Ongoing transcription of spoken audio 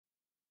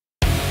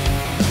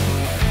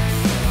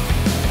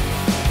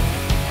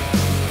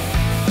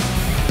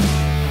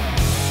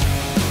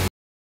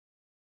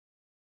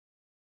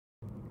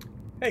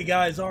Hey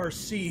guys,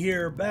 RC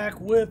here, back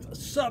with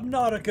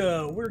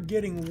Subnautica. We're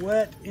getting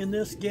wet in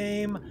this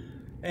game,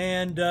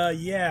 and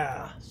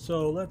yeah,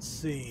 so let's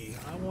see.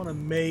 I want to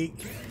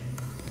make...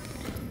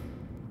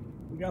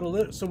 We got a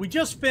little... So we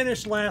just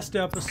finished last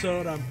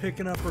episode. I'm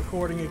picking up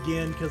recording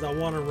again because I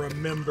want to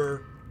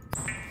remember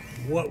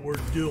what we're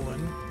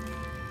doing.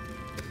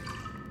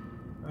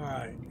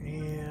 Alright,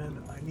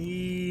 and I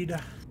need...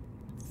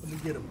 Let me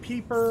get a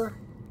peeper.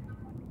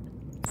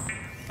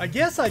 I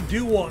guess I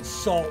do want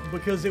salt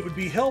because it would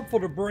be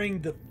helpful to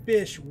bring the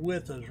fish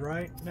with us,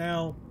 right?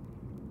 Now,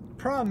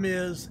 problem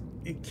is,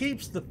 it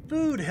keeps the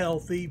food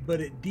healthy,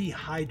 but it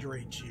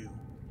dehydrates you.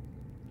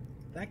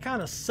 That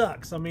kind of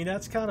sucks. I mean,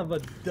 that's kind of a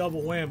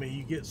double whammy.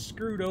 You get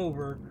screwed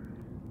over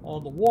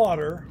on the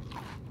water.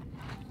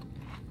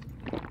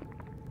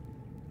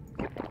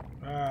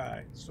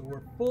 Alright, so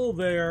we're full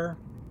there.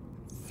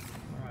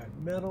 Alright,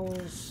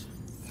 metals.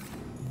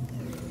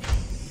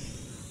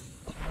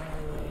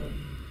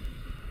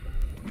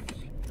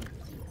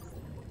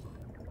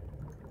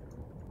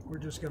 We're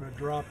just going to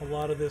drop a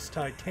lot of this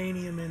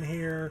titanium in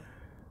here.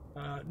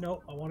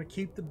 No, I want to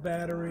keep the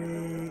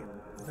battery.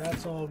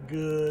 That's all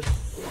good.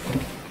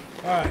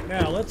 Alright,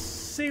 now let's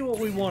see what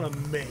we want to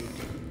make.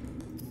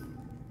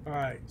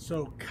 Alright,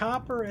 so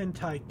copper and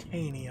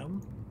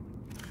titanium.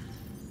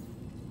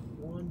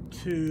 1,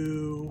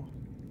 2,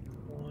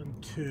 1,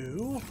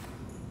 2.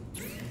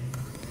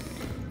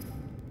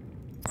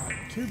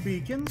 2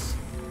 beacons.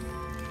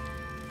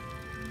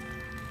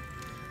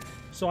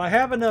 So I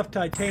have enough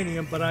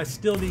titanium, but I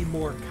still need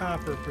more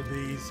copper for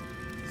these.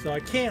 So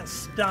I can't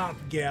stop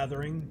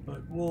gathering,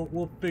 but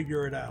we'll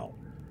figure it out.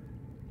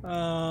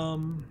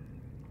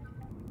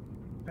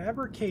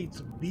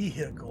 Fabricates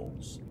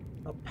vehicles.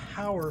 A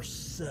power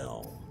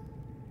cell.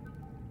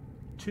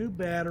 2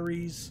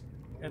 batteries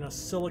and a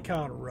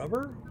silicon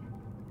rubber.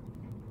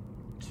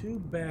 2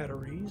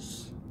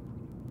 batteries.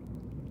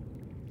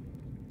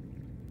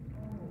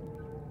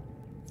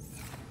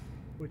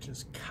 Which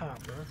is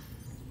copper.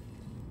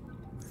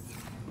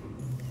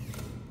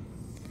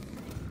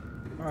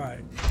 All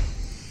right.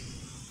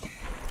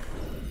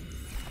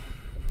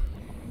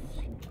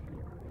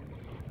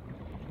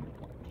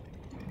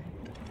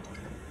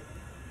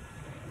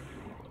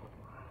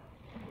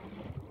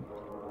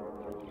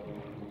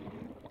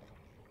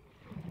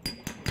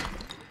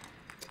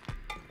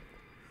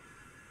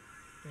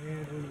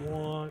 And we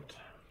want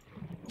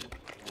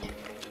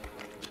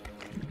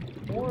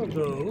more of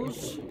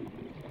those.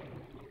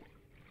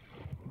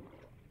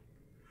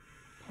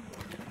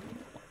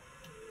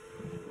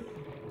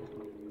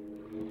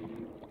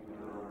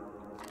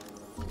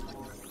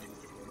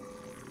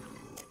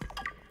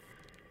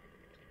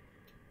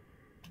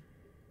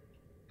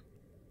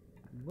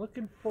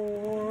 Looking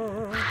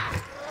for...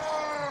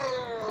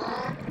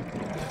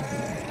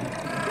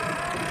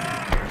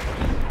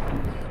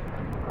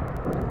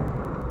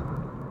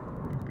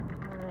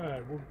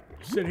 Alright, we'll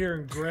sit here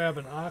and grab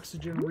an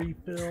oxygen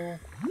refill.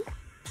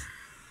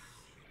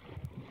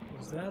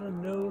 Is that a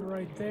node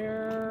right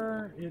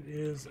there? It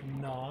is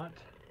not.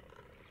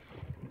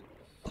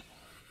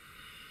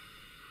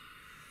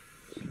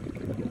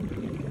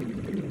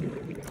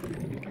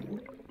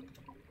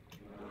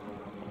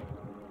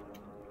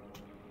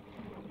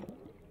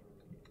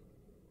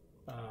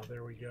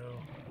 There we go.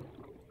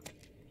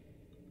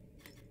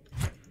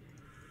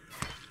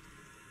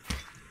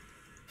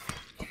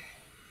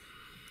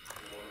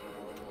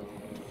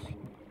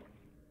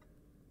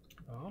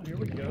 Oh, here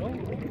we go.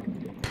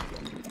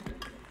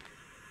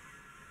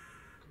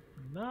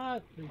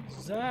 Not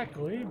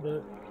exactly,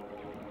 but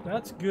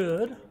that's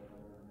good.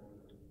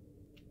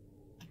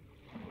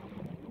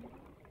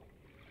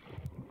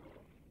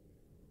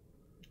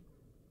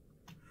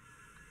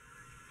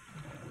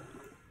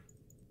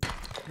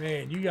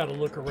 Man, you got to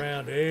look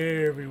around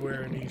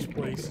everywhere in these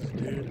places,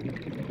 dude.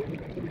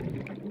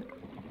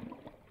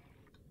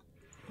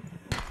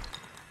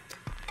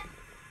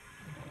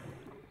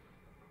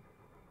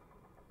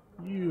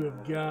 You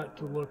have got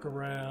to look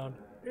around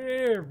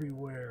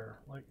everywhere.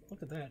 Like,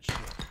 look at that shit.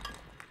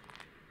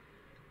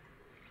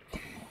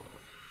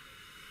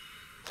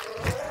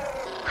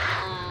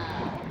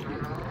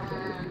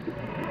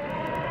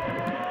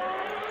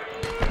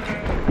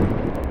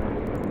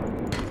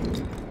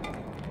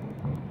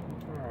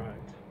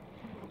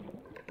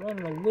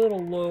 Running a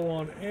little low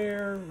on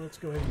air. Let's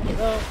go ahead and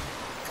get up.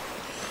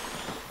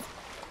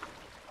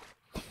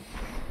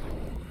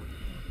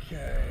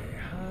 Okay.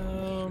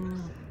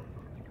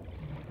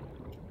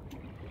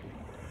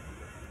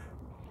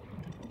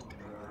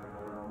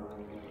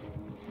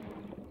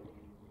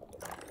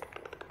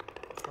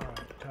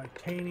 Alright,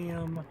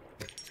 titanium.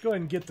 Let's go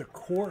ahead and get the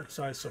quartz,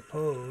 I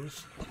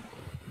suppose.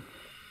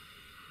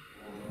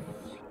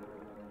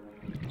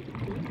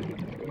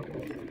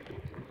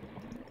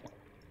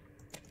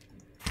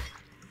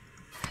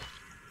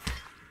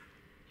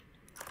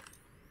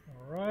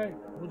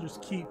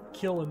 Just keep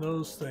killing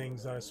those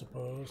things, I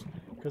suppose,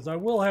 because I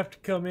will have to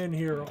come in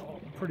here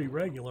pretty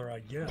regular, I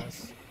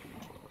guess.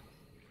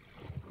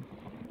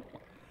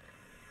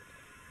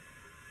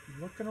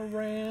 Looking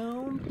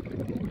around.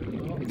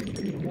 Oh,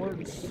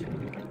 quartz.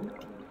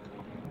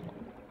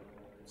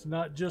 It's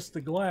not just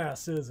the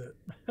glass, is it?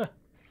 Alright,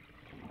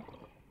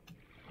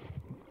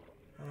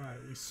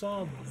 we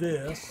saw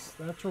this.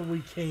 That's where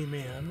we came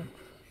in.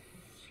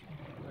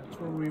 That's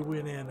where we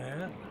went in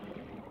at.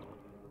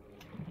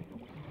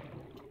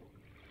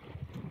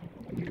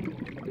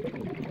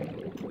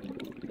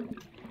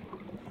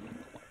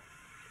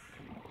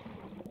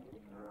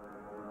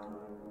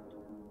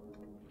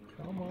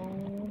 Come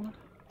on.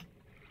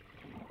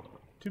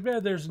 Too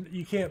bad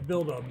you can't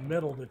build a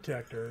metal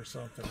detector or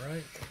something,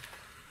 right?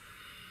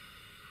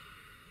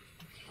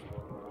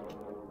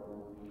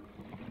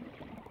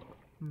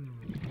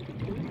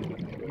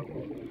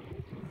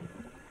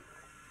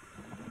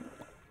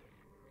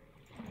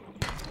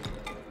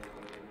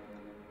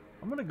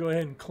 I'm gonna go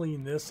ahead and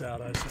clean this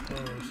out, I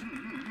suppose.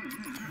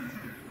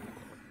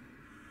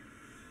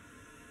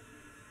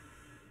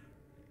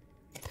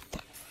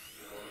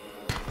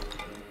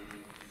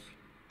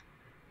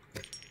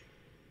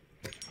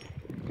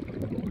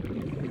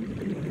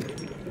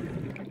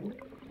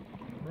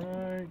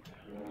 Right.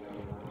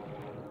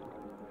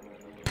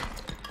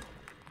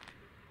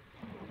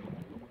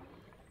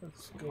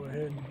 Let's go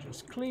ahead and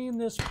just clean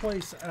this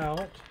place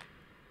out.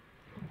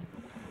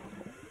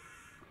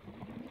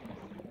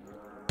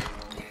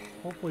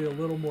 Hopefully a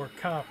little more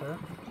copper.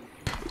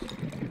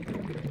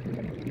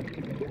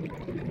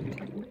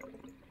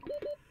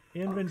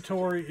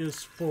 Inventory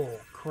is full.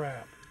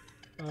 Crap.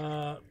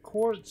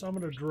 Quartz I'm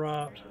going to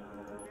drop.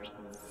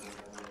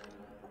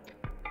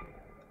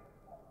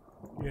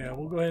 Yeah,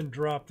 we'll go ahead and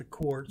drop the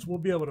quartz. We'll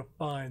be able to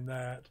find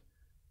that.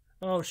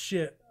 Oh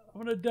shit.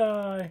 I'm going to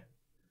die.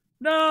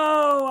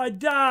 No! I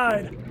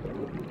died!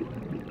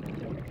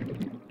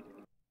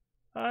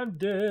 I'm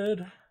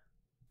dead.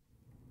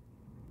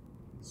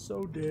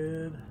 So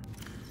dead.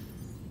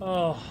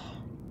 Oh.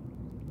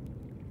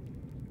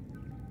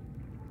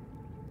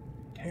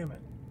 Damn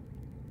it.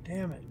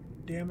 Damn it.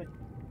 Damn it.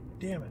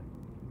 Damn it.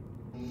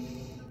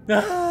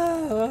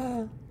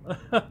 Ah!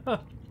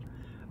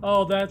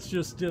 Oh, that's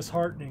just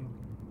disheartening.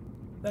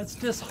 That's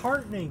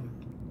disheartening.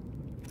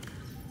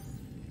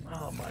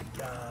 Oh my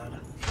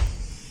god.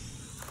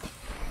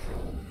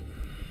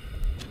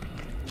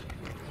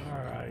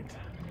 Alright.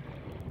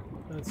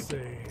 Let's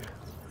see.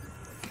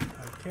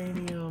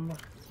 Titanium.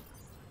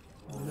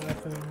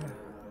 Nothing.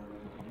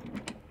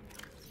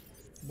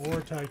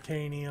 More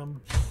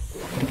titanium.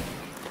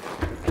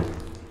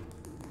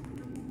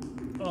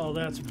 Oh,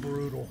 that's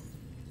brutal.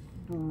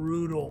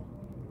 Brutal.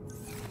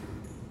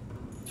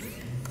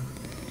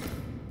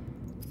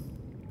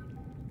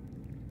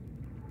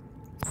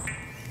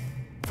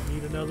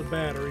 Need another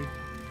battery.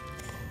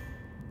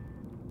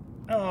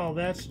 Oh,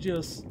 that's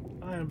just...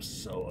 I am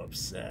so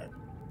upset.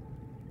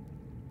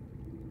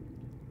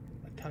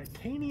 A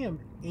titanium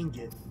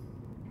ingot.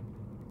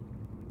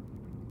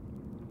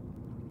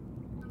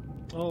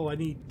 Oh, I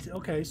need...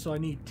 Okay, so I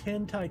need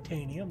 10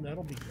 titanium.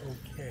 That'll be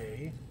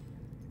okay.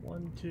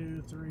 1,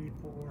 2, 3,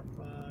 4,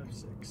 5,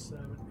 6,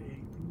 7,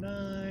 8,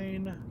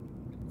 9.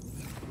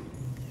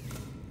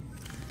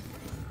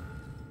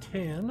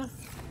 10.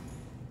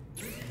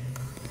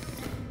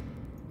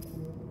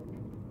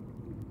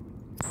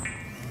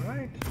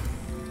 Alright.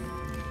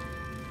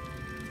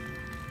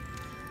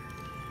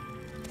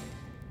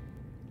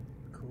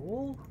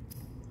 Cool.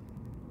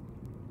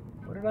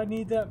 What did I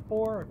need that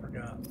for? I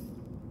forgot.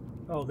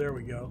 Oh, there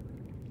we go.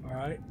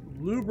 Alright.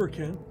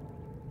 Lubricant.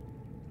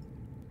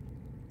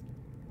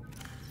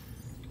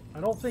 I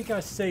don't think I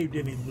saved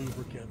any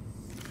lubricant.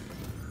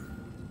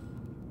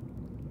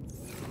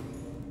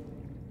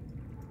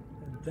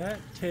 And that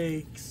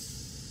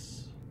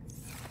takes...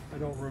 I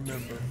don't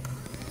remember.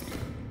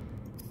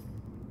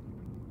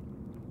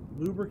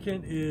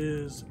 Lubricant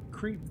is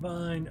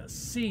creepvine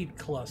seed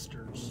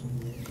clusters.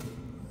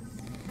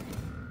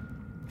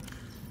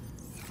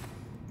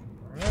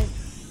 Alright.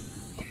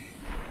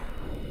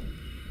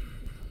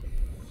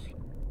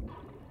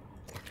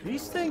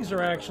 These things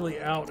are actually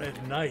out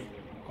at night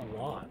a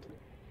lot.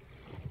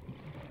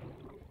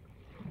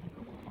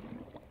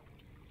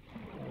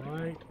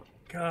 Alright.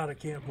 God, I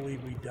can't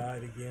believe we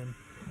died again.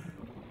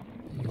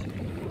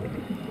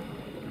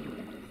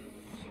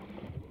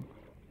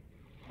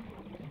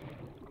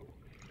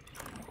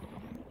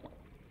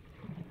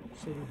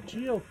 So the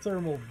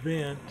geothermal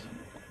vent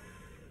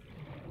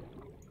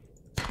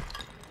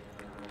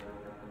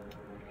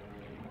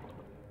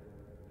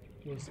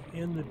was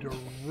in the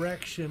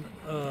direction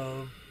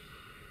of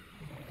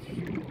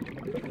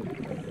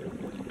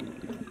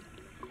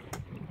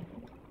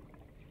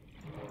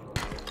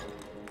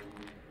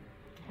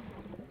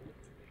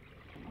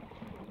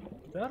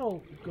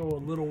that'll go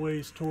a little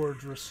ways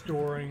towards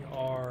restoring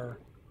our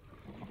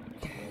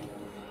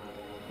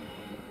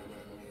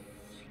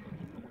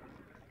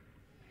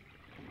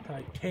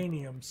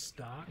titanium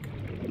stock.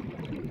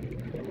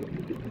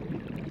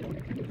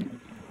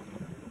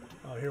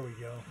 Oh, here we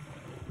go.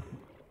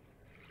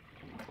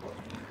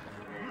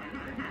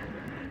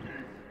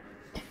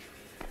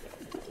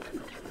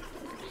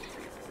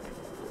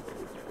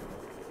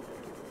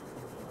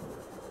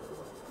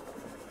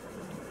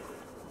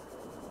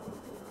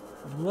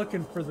 I'm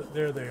looking for the...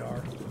 There they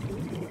are.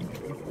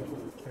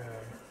 Okay.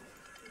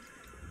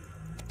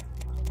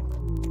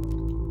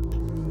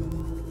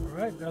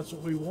 Alright, that's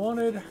what we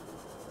wanted.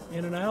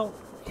 In and out.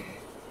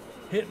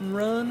 Hit and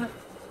run.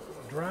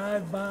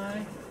 Drive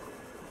by.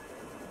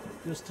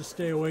 Just to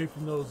stay away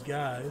from those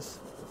guys.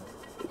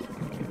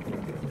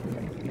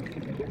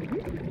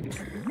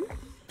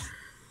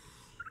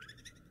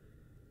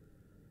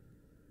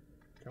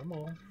 Come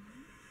on.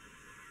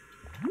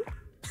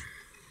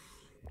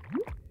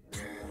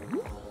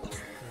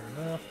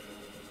 Fair enough.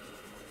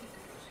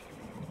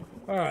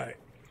 Alright.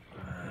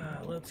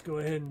 Let's go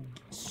ahead and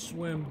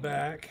swim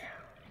back.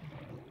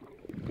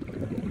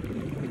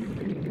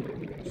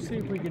 See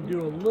if we can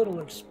do a little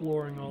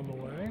exploring on the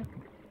way.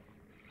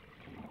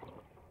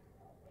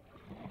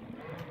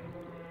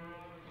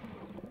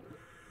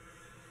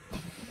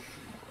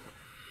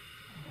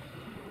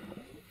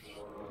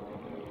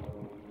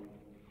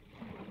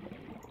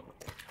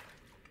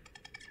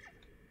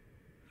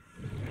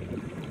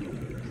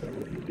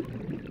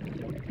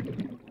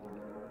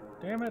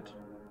 Damn it.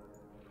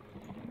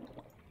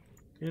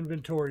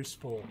 Inventory's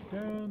full.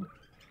 Down.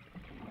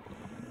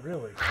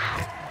 Really?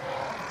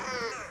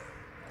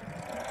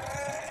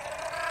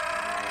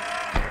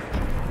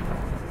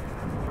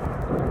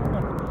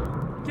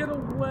 Get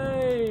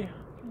away!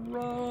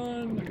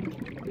 Run!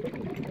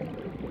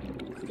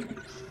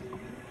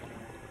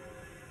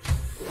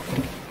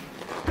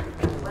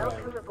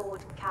 Welcome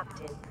aboard,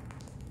 Captain.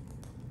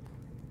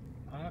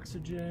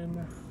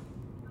 Oxygen.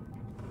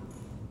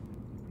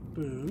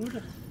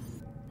 Food.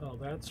 Oh,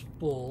 that's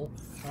full.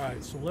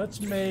 Alright, so let's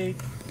make...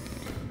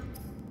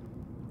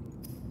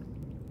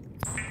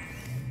 I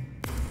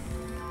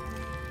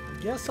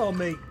guess I'll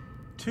make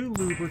 2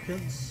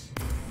 lubricants.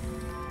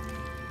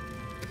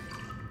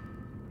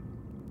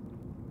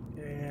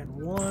 And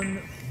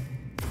 1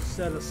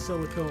 set of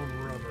silicone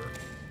rubber.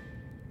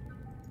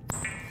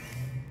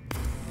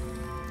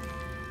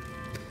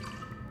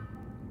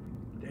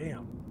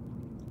 Damn.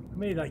 How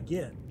many did I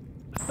get?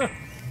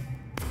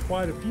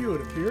 Quite a few,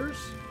 it appears.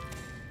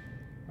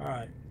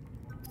 Alright.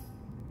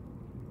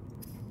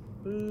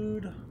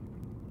 Food.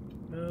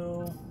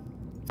 No.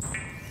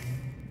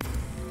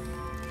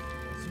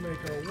 Let's make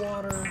our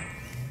water.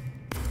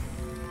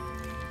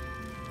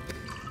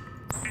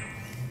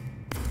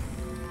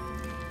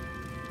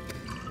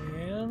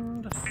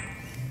 And...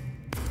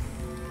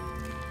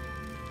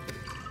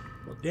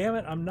 well, damn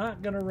it, I'm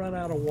not gonna run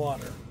out of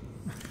water.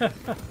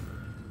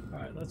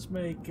 Alright, let's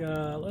make,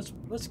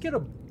 let's get a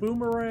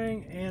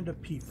boomerang and a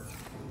peeper.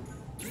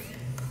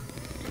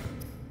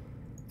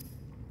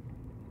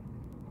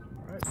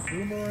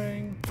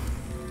 Boomerang,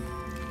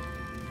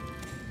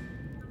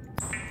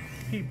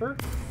 peeper.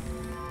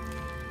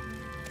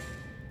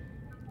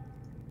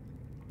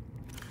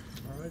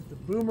 All right, the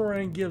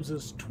boomerang gives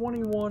us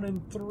 21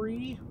 and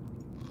 3,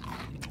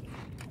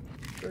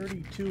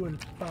 32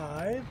 and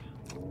 5.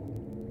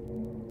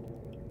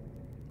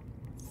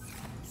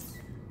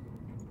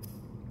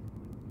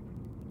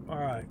 All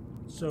right,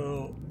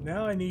 so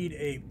now I need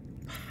a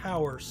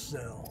power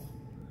cell.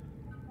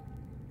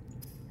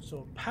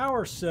 So a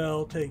power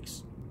cell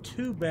takes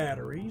 2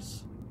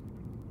 batteries.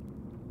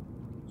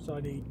 So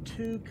I need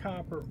 2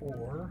 copper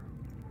ore.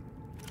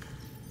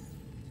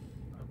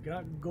 I've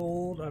got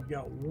gold. I've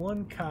got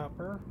 1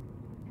 copper.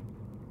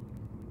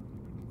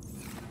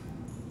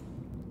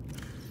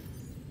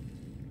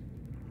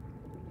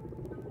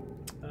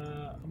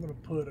 I'm going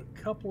to put a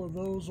couple of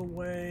those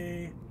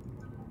away.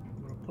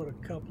 I'm going to put a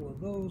couple of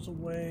those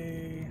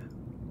away.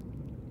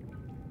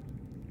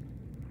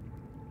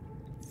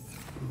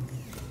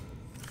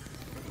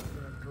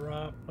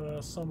 Drop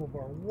some of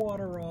our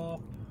water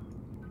off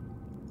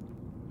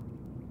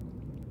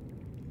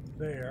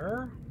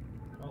there.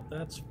 Well,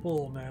 that's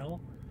full now.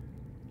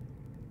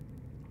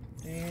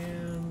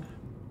 And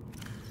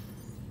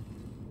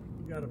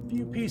we got a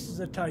few pieces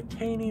of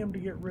titanium to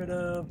get rid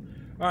of.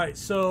 All right,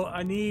 so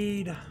I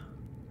need...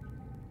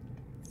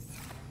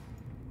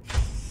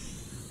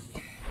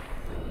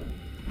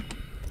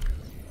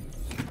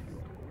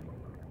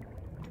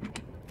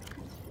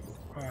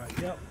 all right,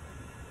 yep.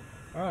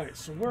 All right,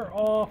 so we're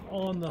off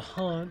on the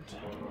hunt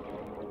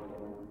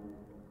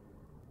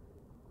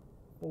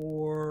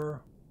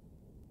for...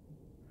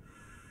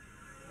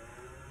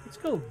 let's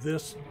go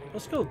this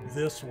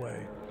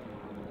way.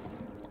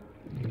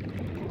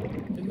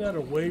 Isn't that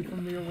away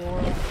from the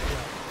Aurora? Yeah.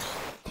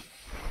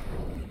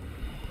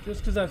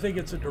 Just because I think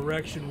it's a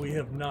direction we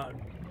have not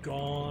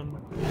gone.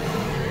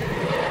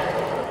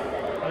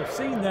 I've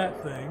seen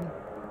that thing.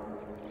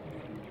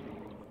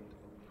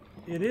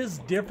 It is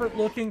different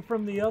looking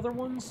from the other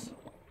ones.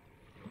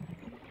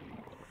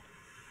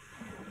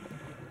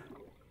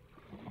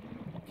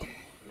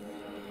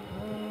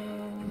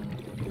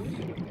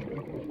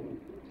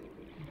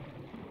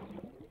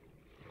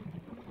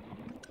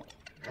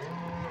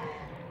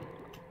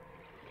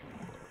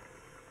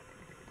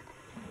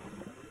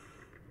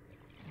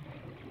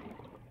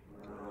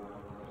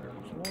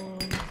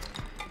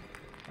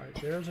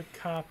 There's a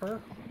copper.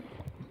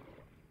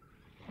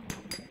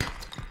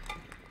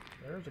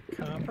 There's There's a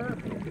copper.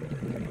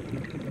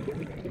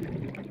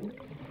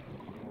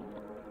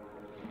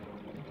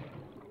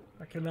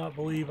 I cannot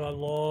believe I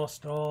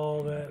lost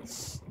all that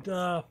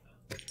stuff.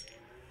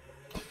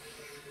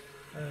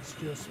 That's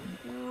just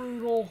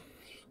brutal.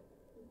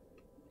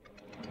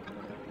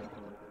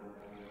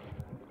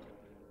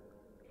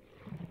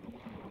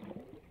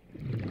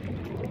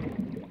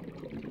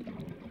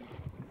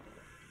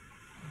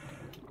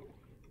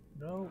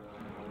 No.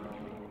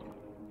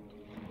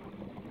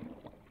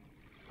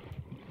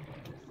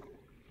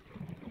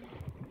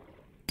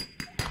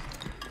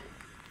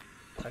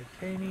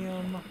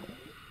 Titanium.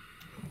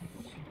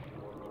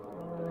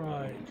 All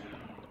right.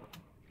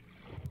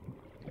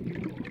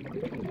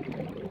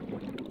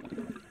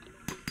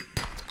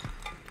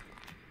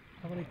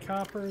 How many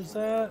copper is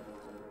that?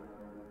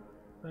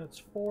 That's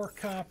 4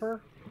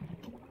 copper.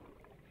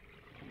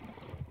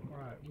 All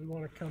right, we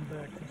want to come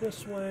back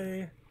this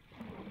way.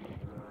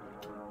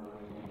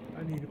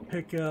 I need to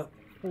pick up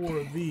 4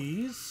 of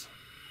these.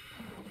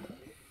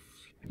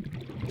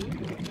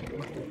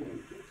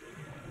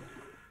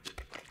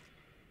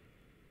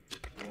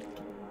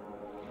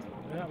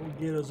 That will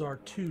get us our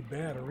 2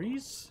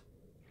 batteries.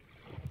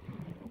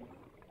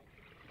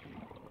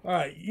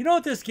 Alright, you know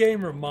what this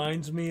game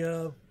reminds me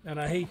of? And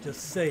I hate to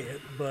say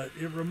it, but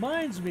it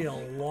reminds me a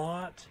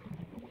lot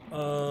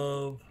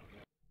of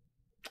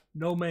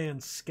No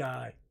Man's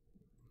Sky.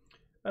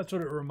 That's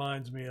what it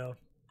reminds me of.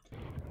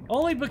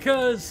 Only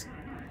because,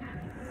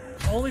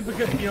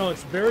 you know,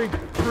 it's very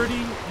pretty,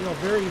 you know,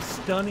 very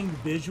stunning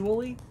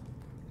visually,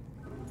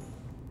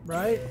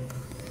 right?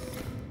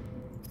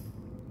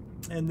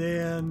 And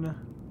then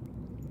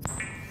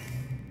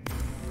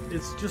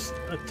it's just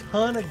a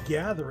ton of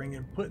gathering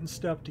and putting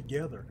stuff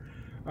together.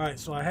 All right,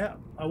 so I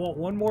want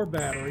 1 more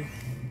battery.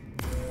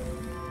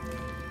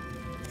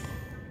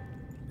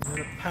 And then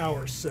a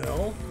power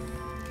cell.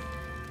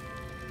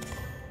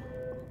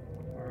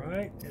 All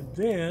right, and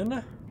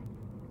then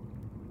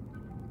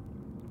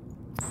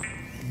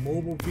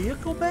mobile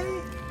vehicle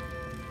bay?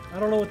 I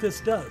don't know what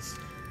this does.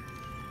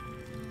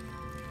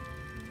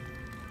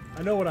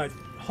 I know what I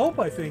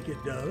think it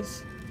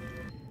does.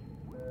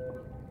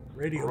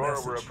 Radio Aurora,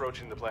 message. we're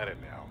approaching the planet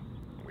now.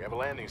 We have a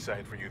landing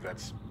site for you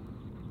that's...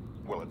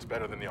 well, it's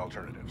better than the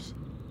alternatives.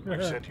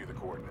 We've sent you the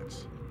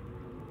coordinates.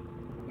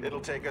 It'll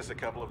take us a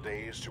couple of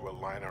days to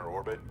align our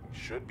orbit.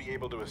 Should be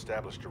able to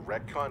establish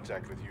direct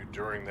contact with you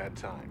during that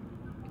time.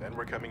 Then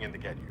we're coming in to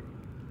get you.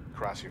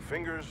 Cross your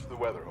fingers the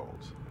weather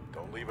holds.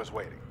 Don't leave us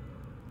waiting.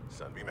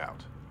 Sunbeam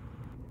out.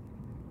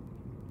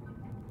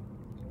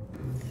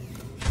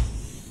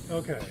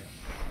 Okay.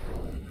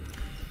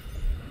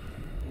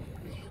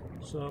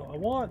 So I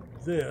want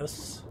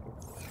this.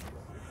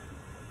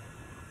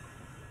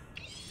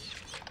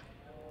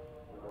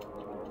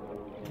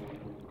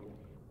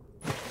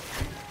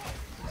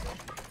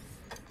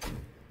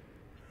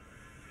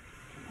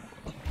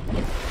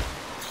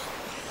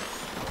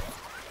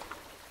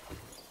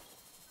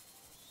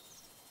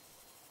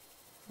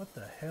 What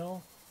the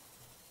hell?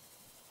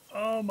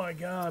 Oh my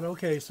god,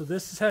 okay, so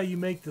this is how you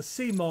make the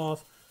sea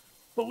moth,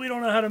 but we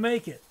don't know how to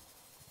make it.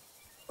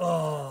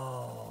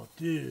 Oh,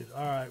 dude.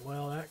 Alright,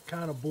 well, that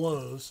kind of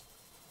blows.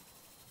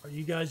 Are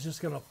you guys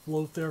just going to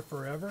float there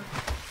forever?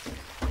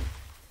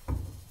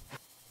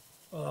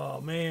 Oh,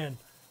 man.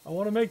 I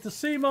want to make the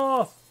sea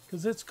moth,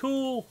 because it's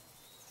cool,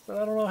 but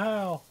I don't know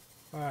how.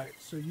 Alright,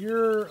 so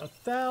you're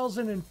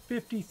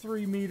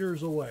 1,053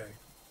 meters away.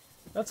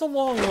 That's a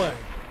long way.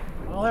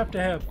 I'll have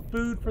to have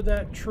food for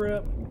that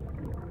trip.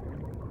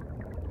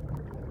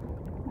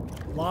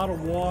 A lot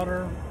of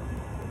water.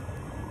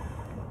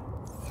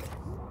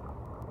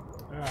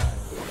 Alright.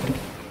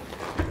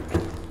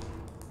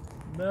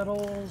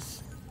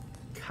 Metals,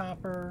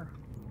 copper,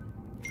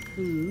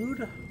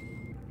 food.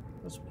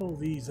 Let's pull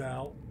these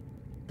out.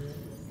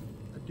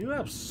 I do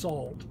have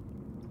salt.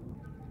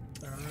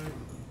 Alright.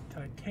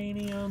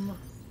 Titanium.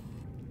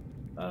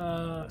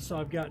 So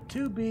I've got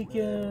 2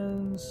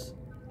 beacons.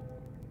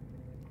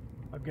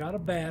 I've got a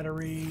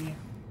battery.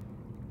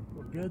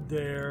 We're good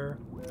there.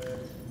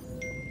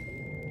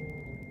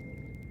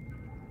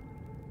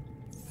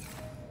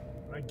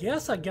 I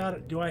guess I got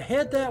it. Do I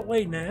head that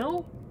way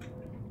now?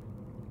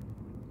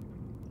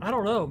 I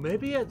don't know.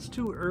 Maybe it's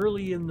too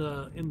early in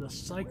the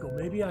cycle.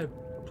 Maybe I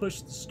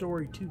pushed the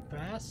story too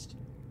fast.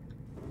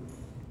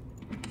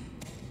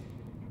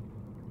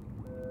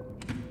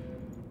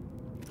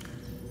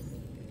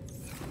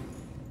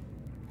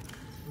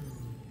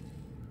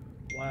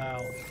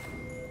 Wow.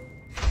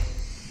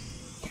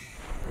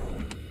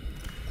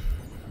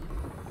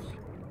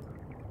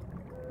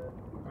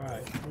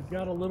 Alright, we've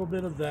got a little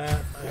bit of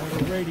that. I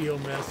have a radio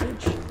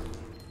message.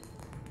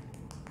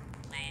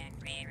 Land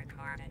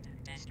re-recorded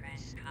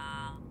distress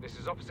call. This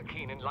is Officer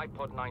Keene in Light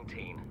Pod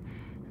 19.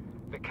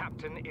 The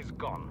captain is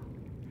gone.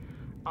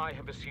 I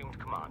have assumed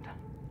command.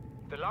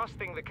 The last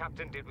thing the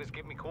captain did was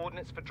give me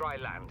coordinates for dry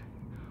land.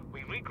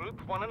 We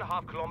regroup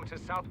 1.5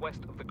 kilometers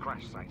southwest of the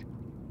crash site.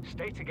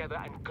 Stay together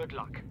and good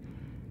luck.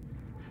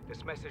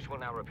 This message will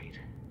now repeat.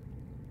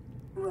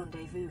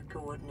 Rendezvous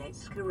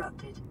coordinates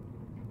corrupted.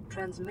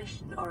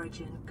 Transmission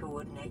origin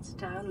coordinates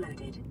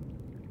downloaded.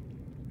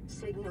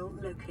 Signal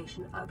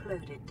location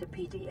uploaded to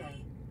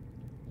PDA.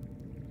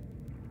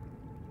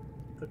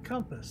 The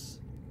compass.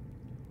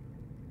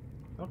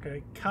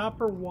 Okay,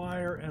 copper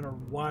wire and a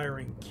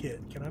wiring kit.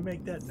 Can I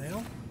make that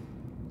now?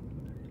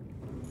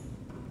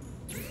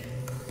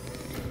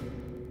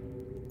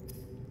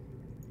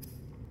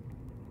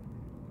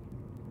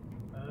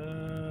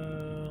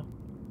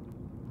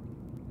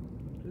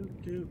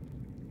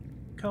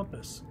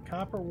 Compass,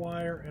 copper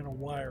wire, and a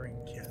wiring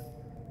kit.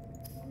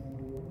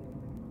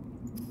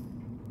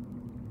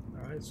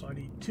 Alright, so I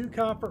need 2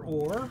 copper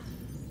ore.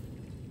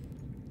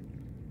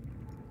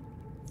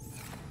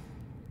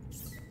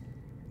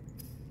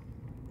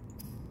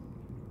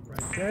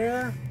 Right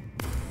there.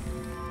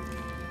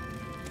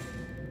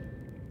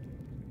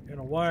 And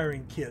a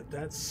wiring kit.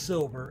 That's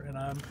silver, and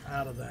I'm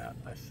out of that,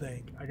 I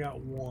think. I got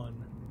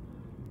 1.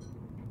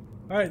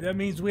 Alright, that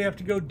means we have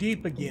to go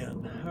deep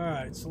again.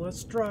 Alright, so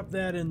let's drop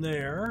that in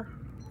there.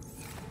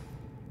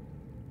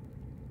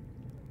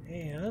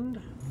 And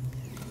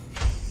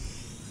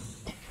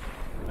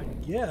I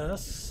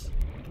guess...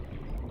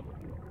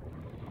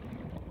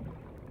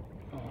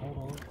 Oh, hold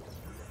on.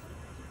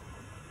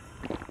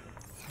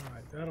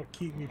 Alright, that'll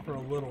keep me for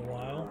a little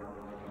while.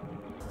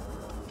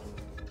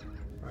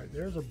 Alright,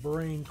 there's a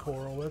brain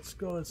coral. Let's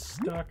go and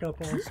stock up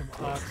on some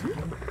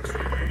oxygen.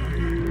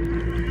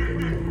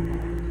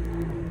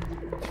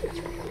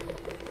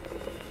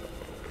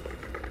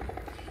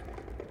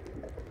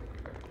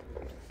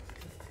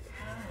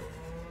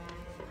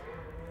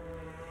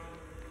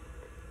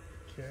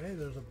 Okay,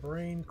 there's a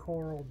brain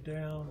coral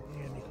down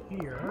in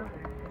here.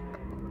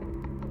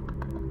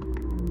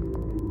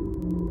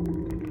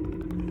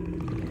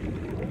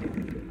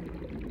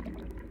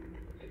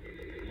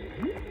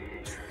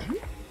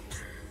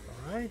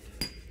 All right.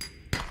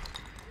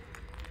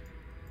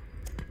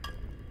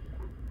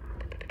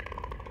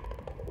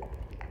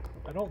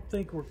 I don't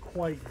think we're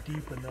quite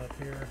deep enough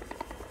here.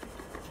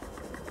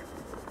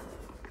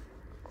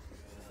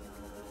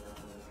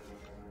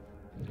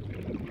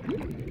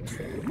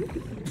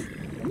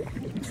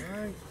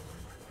 Alright.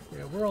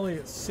 Yeah, we're only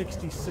at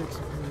 66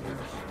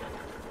 meters.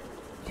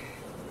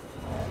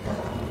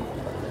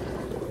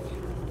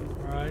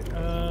 Alright,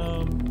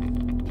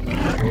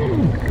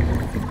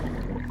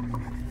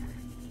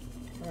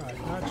 Alright,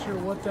 not sure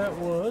what that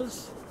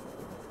was.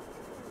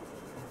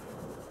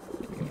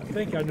 I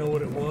think I know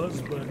what it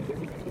was, but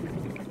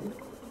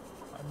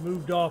I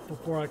moved off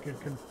before I could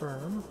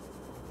confirm.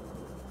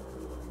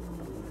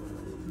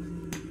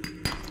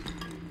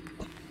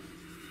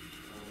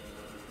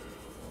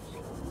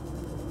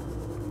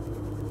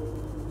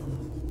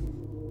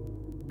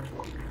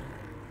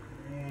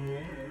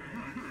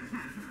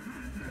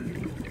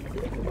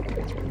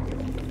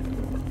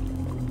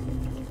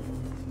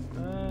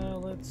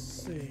 Let's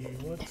see,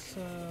 what's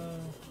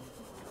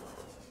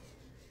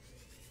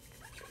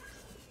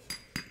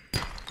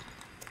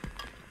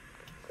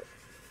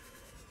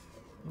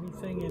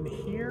anything in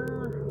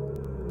here?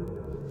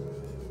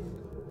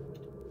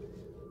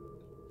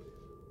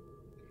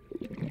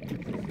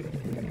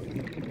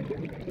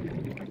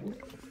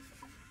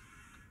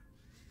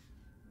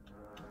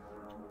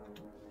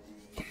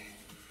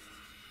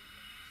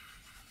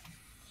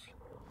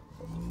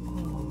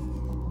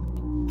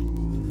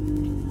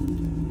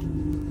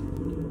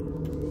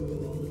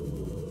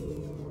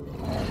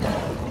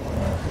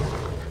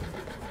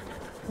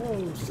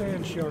 Oh,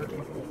 sand shark.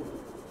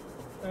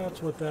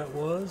 That's what that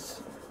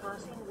was.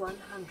 Passing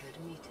 100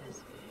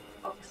 meters.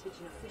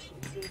 Oxygen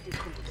efficiency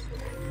decreased.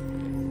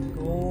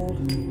 Gold.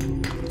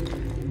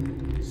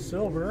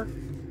 Silver.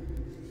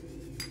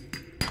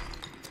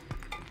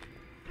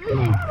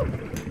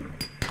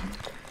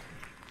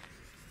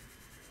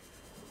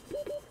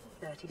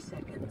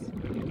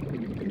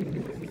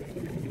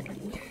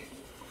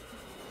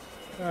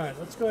 Alright,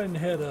 let's go ahead and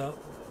head up.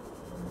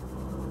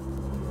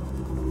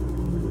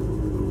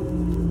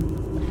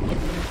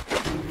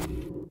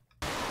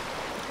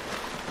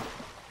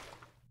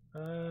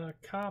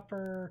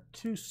 Copper,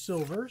 2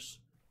 silvers.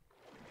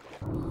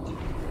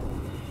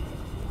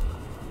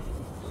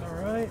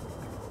 Alright.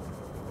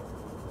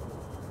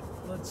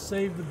 Let's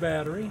save the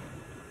battery.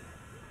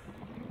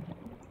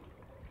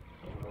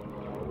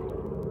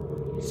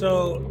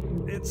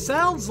 So, it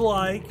sounds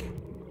like,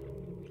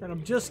 and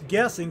I'm just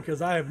guessing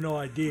because I have no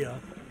idea,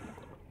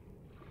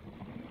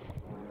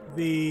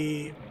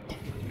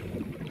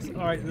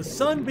 alright, the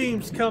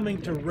sunbeam's coming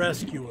to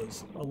rescue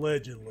us,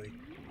 allegedly.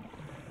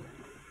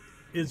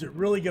 Is it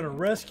really going to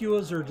rescue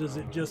us, or does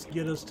it just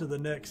get us to the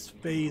next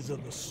phase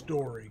of the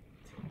story?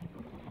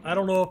 I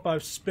don't know if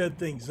I've sped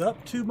things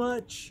up too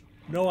much.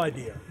 No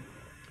idea.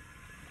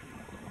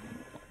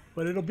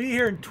 But it'll be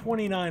here in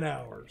 29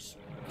 hours.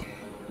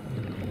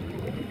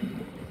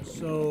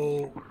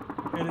 So,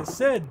 and it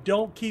said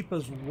don't keep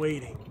us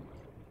waiting.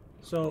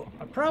 So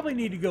I probably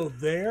need to go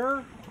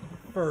there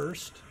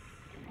first.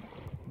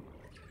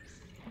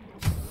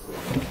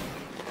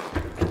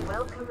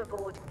 Welcome Welcome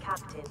aboard,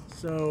 Captain.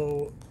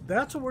 So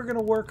that's what we're going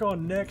to work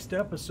on next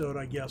episode,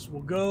 I guess.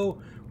 We'll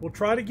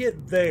try to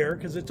get there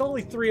because it's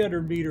only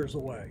 300 meters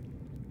away.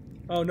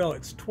 Oh no,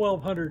 it's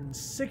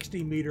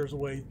 1,260 meters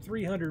away,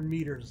 300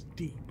 meters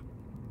deep.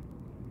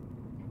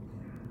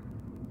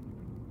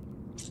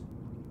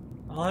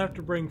 I'll have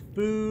to bring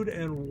food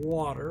and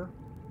water,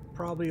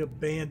 probably a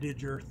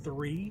bandage or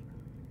 3.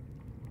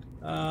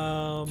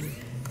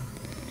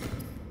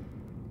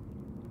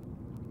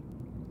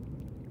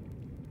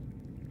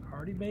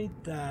 Already made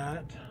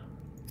that.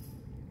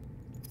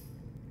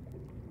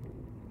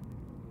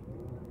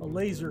 A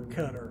laser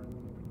cutter.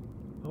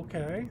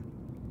 Okay.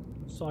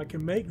 So I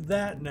can make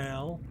that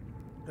now.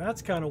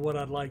 That's kind of what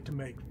I'd like to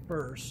make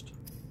first.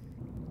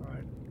 All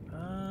right.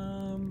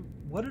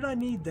 What did I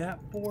need that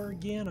for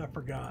again? I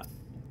forgot.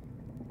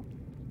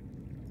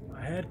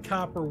 I had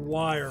copper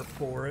wire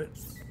for it.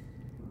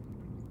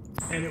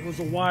 And it was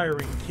a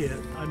wiring kit.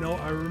 I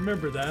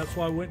remember that. That's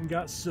why I went and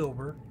got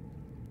silver.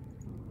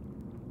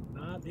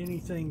 Not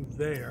anything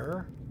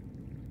there.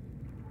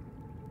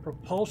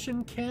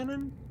 Propulsion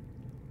cannon?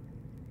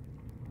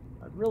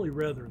 I'd really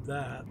rather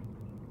that.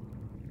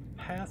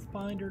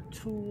 Pathfinder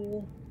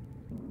tool.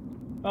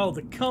 Oh,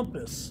 the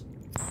compass.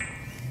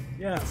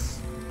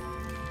 Yes.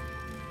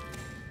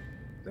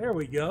 There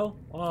we go.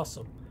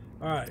 Awesome.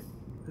 All right.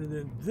 And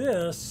then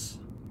this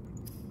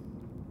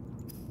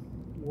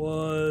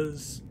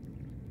was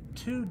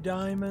 2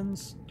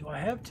 diamonds. Do I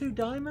have 2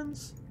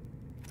 diamonds?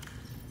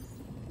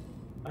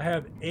 I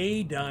have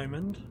a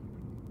diamond.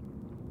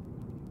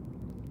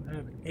 I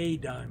have a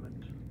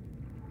diamond.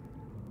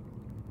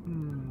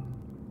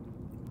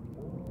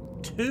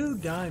 2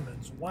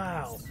 diamonds.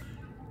 Wow.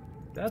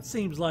 That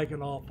seems like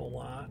an awful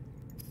lot.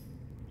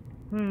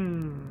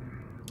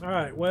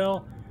 Alright,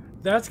 well,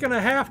 that's going to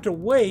have to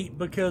wait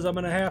because I'm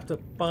going to have to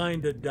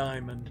find a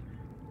diamond.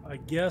 I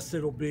guess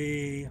it'll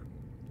be...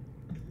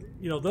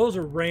 You know, those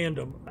are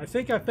random. I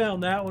think I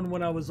found that one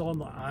when I was on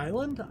the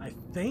island, I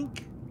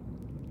think.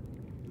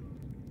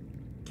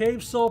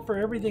 Cave sulfur,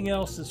 everything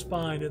else is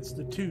fine. It's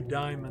the 2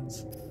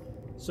 diamonds.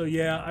 So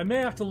yeah, I may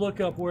have to look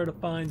up where to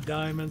find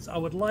diamonds. I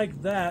would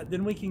like that.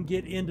 Then we can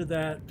get into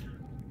that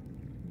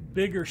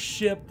bigger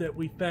ship that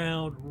we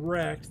found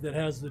wrecked that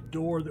has the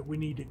door that we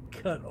need to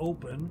cut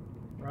open,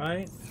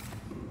 right?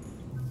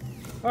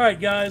 Alright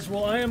guys,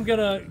 well I am going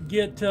to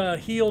get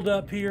healed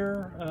up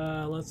here.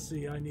 Let's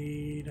see, I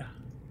need a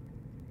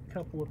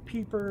couple of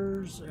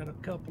peepers and a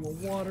couple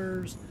of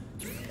waters.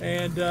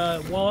 And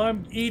while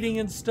I'm eating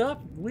and stuff,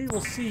 we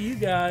will see you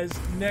guys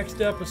next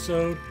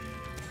episode.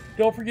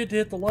 Don't forget to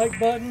hit the like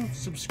button,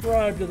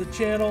 subscribe to the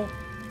channel,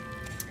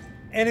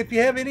 and if you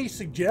have any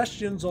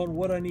suggestions on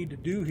what I need to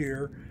do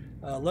here,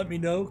 let me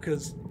know,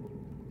 because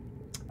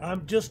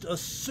I'm just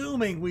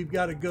assuming we've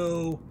got to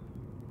go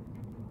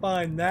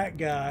find that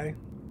guy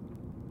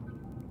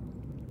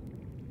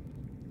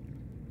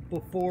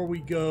before we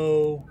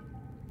go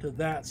to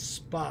that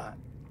spot.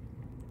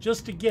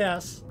 Just a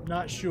guess,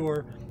 not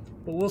sure,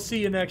 but we'll see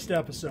you next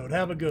episode.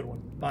 Have a good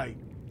one. Bye.